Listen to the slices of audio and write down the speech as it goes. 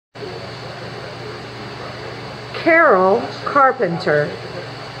Carole Carpenter.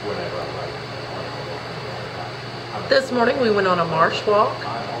 This morning we went on a marsh walk.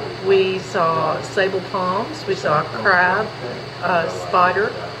 We saw sable palms, we saw a crab,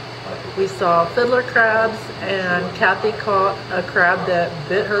 spider, we saw fiddler crabs, and Kathy caught a crab that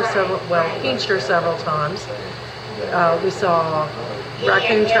pinched her several times. We saw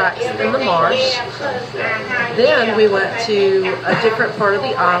raccoon tracks in the marsh. Then we went to a different part of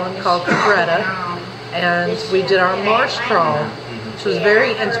the island called Cabretta, and we did our marsh crawl, which was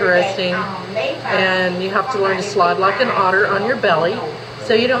very interesting, and you have to learn to slide like an otter on your belly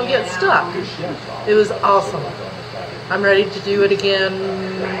so you don't get stuck. It was awesome. I'm ready to do it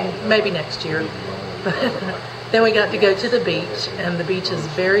again maybe next year. Then we got to go to the beach, and the beach is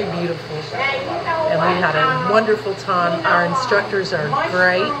very beautiful, and we had a wonderful time. Our instructors are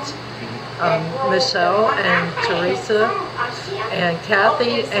great. Michelle and Teresa and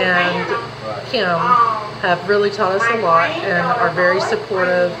Kathy and Kim have really taught us a lot and are very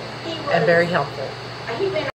supportive and very helpful.